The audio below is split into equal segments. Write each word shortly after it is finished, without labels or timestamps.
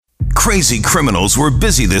Crazy criminals were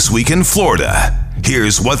busy this week in Florida.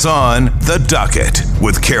 Here's what's on The Docket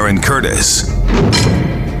with Karen Curtis.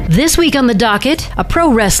 This week on The Docket, a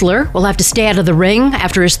pro wrestler will have to stay out of the ring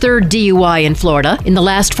after his third DUI in Florida in the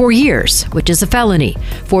last 4 years, which is a felony.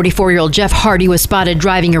 44-year-old Jeff Hardy was spotted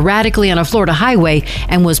driving erratically on a Florida highway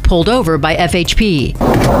and was pulled over by FHP.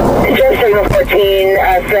 Just signal 14,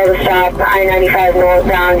 failed to stop, I-95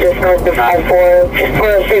 northbound, just north of 54. Just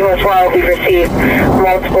for signal 12, we've received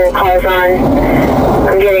multiple calls on.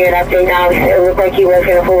 I'm getting an update now. It looked like he was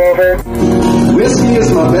going to pull over. Whiskey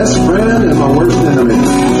is my best friend and my worst enemy.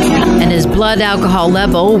 And his blood alcohol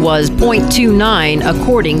level was 0.29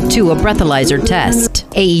 according to a breathalyzer test.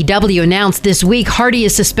 AEW announced this week Hardy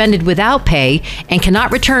is suspended without pay and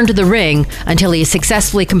cannot return to the ring until he has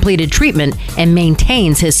successfully completed treatment and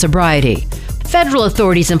maintains his sobriety. Federal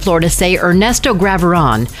authorities in Florida say Ernesto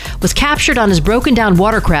Graveron was captured on his broken-down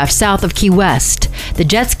watercraft south of Key West. The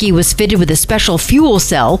jet ski was fitted with a special fuel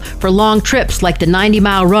cell for long trips like the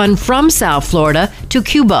 90-mile run from South Florida to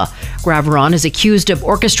Cuba. Graveron is accused of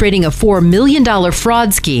orchestrating a $4 million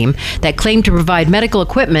fraud scheme that claimed to provide medical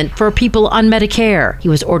equipment for people on Medicare. He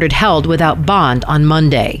was ordered held without bond on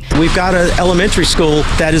Monday. We've got an elementary school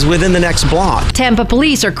that is within the next block. Tampa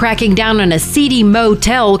police are cracking down on a seedy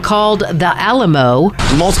motel called the Alamo.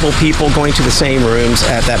 Multiple people going to the same rooms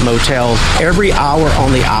at that motel. Every hour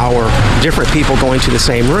on the hour, different people going to the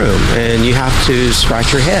same room. And you have to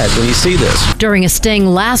scratch your head when you see this. During a sting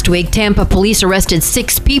last week, Tampa police arrested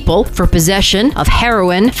 6 people for possession of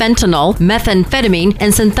heroin, fentanyl, methamphetamine,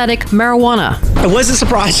 and synthetic marijuana. I wasn't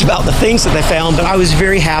surprised about the things that they found, but I was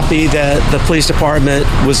very happy that the police department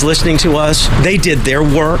was listening to us. They did their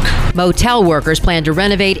work. Motel workers plan to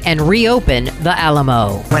renovate and reopen the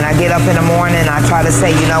Alamo. When I get up in the morning, I try to say,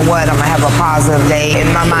 you know what, I'm going to have a positive day,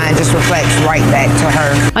 and my mind just reflects right back to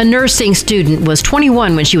her. A nursing student was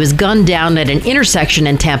 21 when she was gunned down at an intersection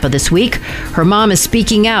in Tampa this week. Her mom is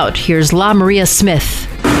speaking out. Here's La Maria Smith.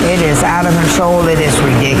 It is out of control. It is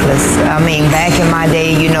ridiculous. I mean, back in my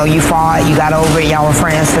day, you know, you fought, you got over it, y'all were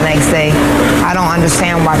friends the next day. I don't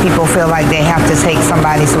understand why people feel like they have to take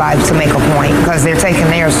somebody's life to make a point, because they're taking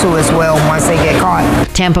theirs too as well once they get caught.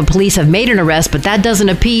 Tampa police have made an arrest, but that doesn't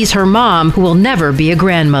appease her mom, who will never be a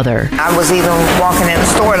grandmother. I was even walking in the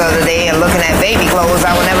store the other day and looking at baby clothes.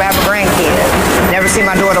 I would never have a grandkid. Never see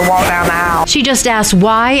my daughter walk down the aisle. She just asked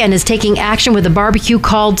why and is taking action with a barbecue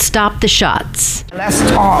called Stop the Shots. Let's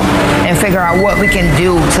talk and figure out what we can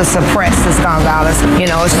do to suppress this gun violence. You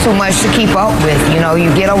know, it's too much to keep up with. You know,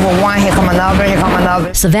 you get over one, here come another, here come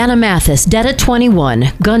another. Savannah Mathis, dead at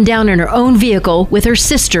 21, gunned down in her own vehicle with her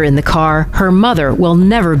sister in the car. Her mother will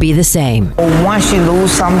never be the same. Once you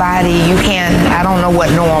lose somebody, you can't, I don't know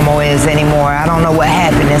what normal is anymore. I don't know what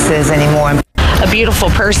happiness is anymore. A beautiful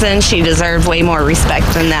person. She deserved way more respect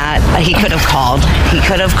than that. He could have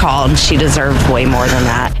called. She deserved way more than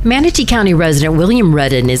that. Manatee County resident William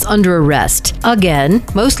Redden is under arrest again,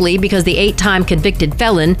 mostly because the 8-time convicted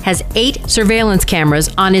felon has 8 surveillance cameras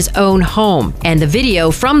on his own home. And the video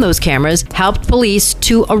from those cameras helped police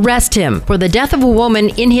to arrest him for the death of a woman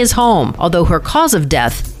in his home, although her cause of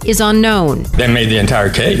death is unknown. They made the entire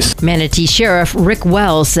case. Manatee Sheriff Rick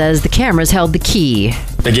Wells says the cameras held the key.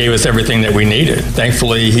 They gave us everything that we needed.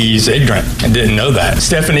 Thankfully, he's ignorant and didn't know that.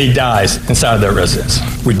 Stephanie dies inside of their residence.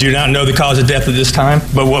 We do not know the cause of death at this time,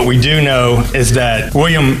 but what we do know is that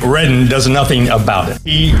William Redden does nothing about it.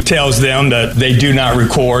 He tells them that they do not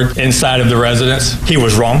record inside of the residence. He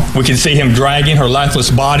was wrong. We can see him dragging her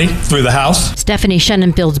lifeless body through the house. Stephanie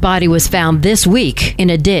Shenenfield's body was found this week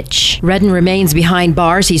in a ditch. Redden remains behind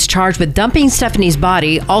bars. He's charged with dumping Stephanie's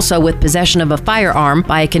body, also with possession of a firearm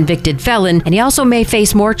by a convicted felon, and he also may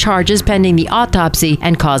face more charges pending the autopsy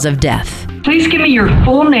and cause of death. Please give me your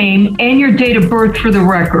full name and your date of birth for the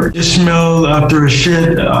record. Ishmael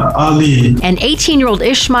Abdurrashid Ali. An 18-year-old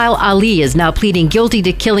Ishmael Ali is now pleading guilty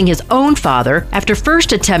to killing his own father after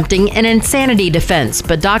first attempting an insanity defense,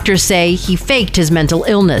 but doctors say he faked his mental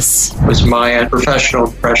illness. It was my professional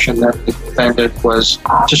impression that the defendant was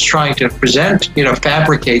just trying to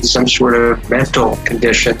fabricate some sort of mental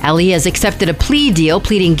condition. Ali has accepted a plea deal,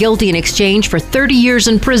 pleading guilty in exchange for 30 years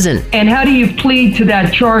in prison. And how do you plead to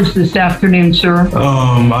that charge this afternoon, sir?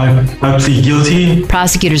 I plead guilty.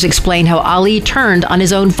 Prosecutors explain how Ali turned on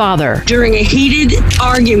his own father. During a heated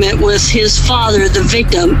argument with his father, the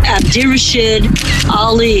victim, Abdirashid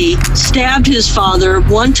Ali, stabbed his father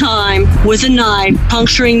one time with a knife,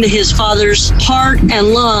 puncturing his father's heart and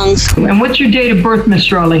lungs. And what's your date of birth,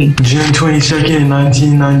 Mr. Ali? June 22nd,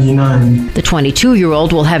 1999. The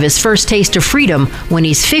 22-year-old will have his first taste of freedom when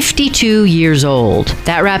he's 52 years old.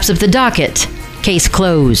 That wraps up the docket. Case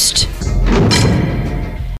closed.